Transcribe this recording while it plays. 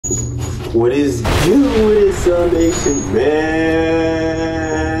What is good with it, Salvation, man?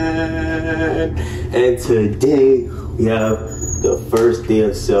 And today we have the first day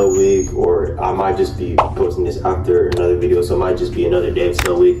of sale week, or I might just be posting this after another video, so it might just be another day of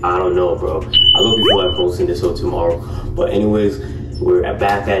sale week. I don't know, bro. I look feel like posting this till tomorrow. But anyways, we're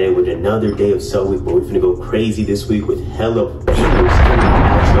back at it with another day of sale week, but we're finna go crazy this week with hella videos coming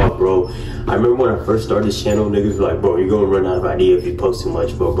at y'all, bro. I remember when I first started this channel, niggas were like, bro, you're gonna run out of ideas if you post too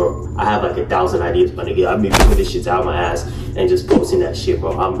much, bro. I have like 1,000 ideas, but nigga, I've been putting this shit out my ass and just posting that shit,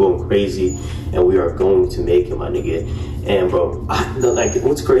 bro. I'm going crazy, and we are going to make it, my nigga. And bro, like,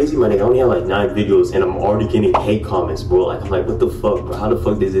 what's crazy, my nigga? I only have like 9 videos, and I'm already getting hate comments, bro. Like, I'm like, what the fuck, bro? How the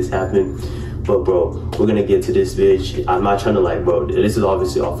fuck does this happen? But bro, we're gonna get to this bitch. I'm not trying to like, bro, this is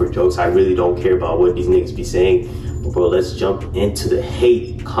obviously all for jokes. I really don't care about what these niggas be saying. But bro, let's jump into the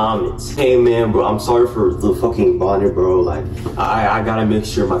hate comments. Hey man, bro, I'm sorry for the fucking bonnet, bro. Like, I gotta make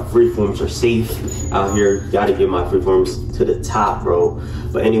sure my freeforms are safe out here. Gotta get my freeforms to the top, bro.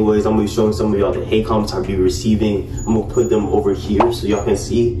 But anyways, I'm gonna be showing some of y'all the hate comments I'll be receiving. I'm gonna put them over here so y'all can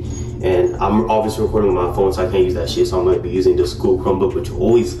see. And I'm obviously recording with my phone, so I can't use that shit. So I'm gonna be using the school Chromebook, which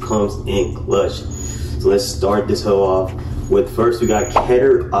always comes in clutch. So let's start this hoe off with, first we got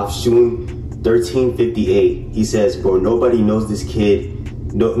Keter Afshun 1358. He says, bro, nobody knows this kid.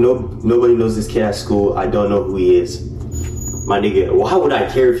 Nobody knows this kid at school. I don't know who he is. My nigga, why would I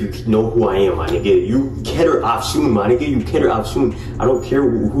care if you know who I am, my nigga? You Keter Afshun, my nigga. You Keter Afshun. I don't care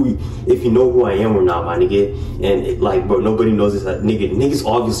if you know who I am or not, my nigga. And like, bro, nobody knows this. Nigga, niggas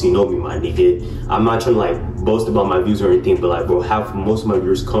obviously know me, my nigga. I'm not trying to like boast about my views or anything, but like, bro, most of my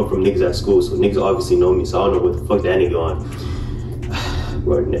viewers come from niggas at school, so niggas obviously know me. So I don't know what the fuck that nigga on.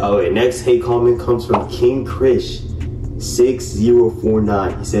 Oh wait, next hate comment comes from King Krish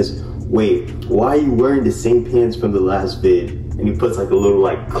 6049. He says, wait, why are you wearing the same pants from the last vid? And he puts like a little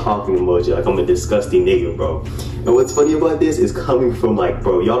like coughing emoji, like I'm a disgusting nigga, bro. And what's funny about this is coming from like,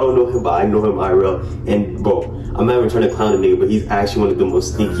 bro, y'all don't know him, but I know him IRL. And bro, I'm not even trying to clown a nigga, but he's actually one of the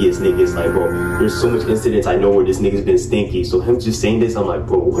most stinkiest niggas. Like, bro, there's so much incidents I know where this nigga's been stinky. So him just saying this, I'm like,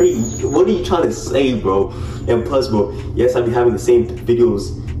 bro, what are you trying to say, bro? And plus, bro, yes, I be having the same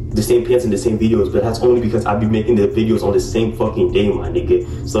videos, the same pants in the same videos, but that's only because I be making the videos on the same fucking day, my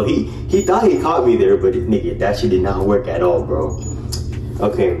nigga. So he thought he caught me there, but nigga, that shit did not work at all, bro.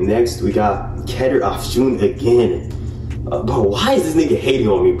 Okay, next we got Keter Afshun again. Bro, why is this nigga hating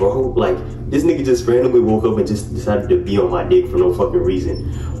on me, bro? Like, this nigga just randomly woke up and just decided to be on my dick for no fucking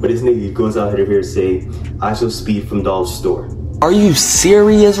reason. But this nigga goes out here to say, I shall speed from Dollar Store. Are you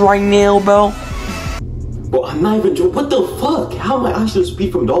serious right now, bro? Bro, I'm not even joking. What the fuck? How am I should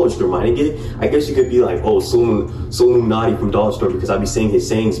speak from Dollar Store, my nigga? I guess you could be like, oh, so Illuminati from Dollar Store because I be saying his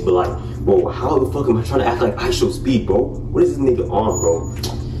sayings, but like, bro, how the fuck am I trying to act like I should speak, bro? What is this nigga on, bro?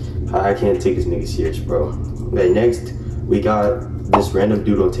 I can't take this nigga serious, bro. Okay, next, we got this random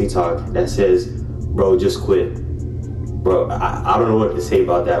dude on TikTok that says, bro, just quit. Bro, I don't know what to say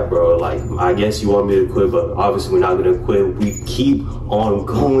about that, bro. Like, I guess you want me to quit, but obviously we're not gonna quit. We keep on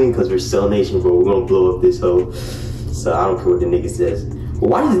going because we're Cell Nation, bro. We're gonna blow up this hoe. So I don't care what the nigga says. But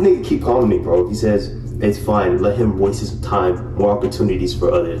why does this nigga keep calling me, bro? He says, it's fine. Let him waste his time. More opportunities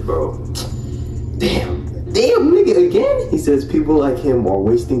for others, bro. Damn, nigga, again? He says people like him are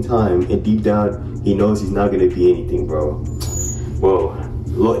wasting time, and deep down, he knows he's not gonna be anything, bro. Whoa.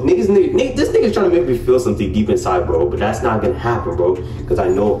 Look, this nigga's trying to make me feel something deep inside, bro, but that's not gonna happen, bro, because I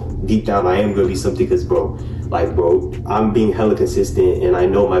know deep down I am gonna be something, because, bro, like, bro, I'm being hella consistent, and I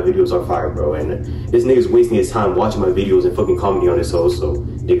know my videos are fire, bro, and this nigga's wasting his time watching my videos and fucking commenting on this hoe, so,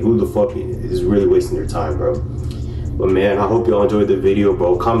 nigga, who the fuck is really wasting their time, bro? But man, I hope y'all enjoyed the video,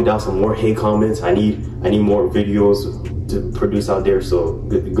 bro. Comment down some more hate comments. I need more videos to produce out there, so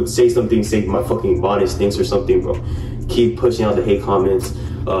say something, say my fucking bonnet stinks or something, bro. Keep pushing out the hate comments.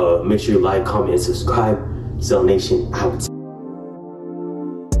 Make sure you like, comment, and subscribe. Cell Nation out.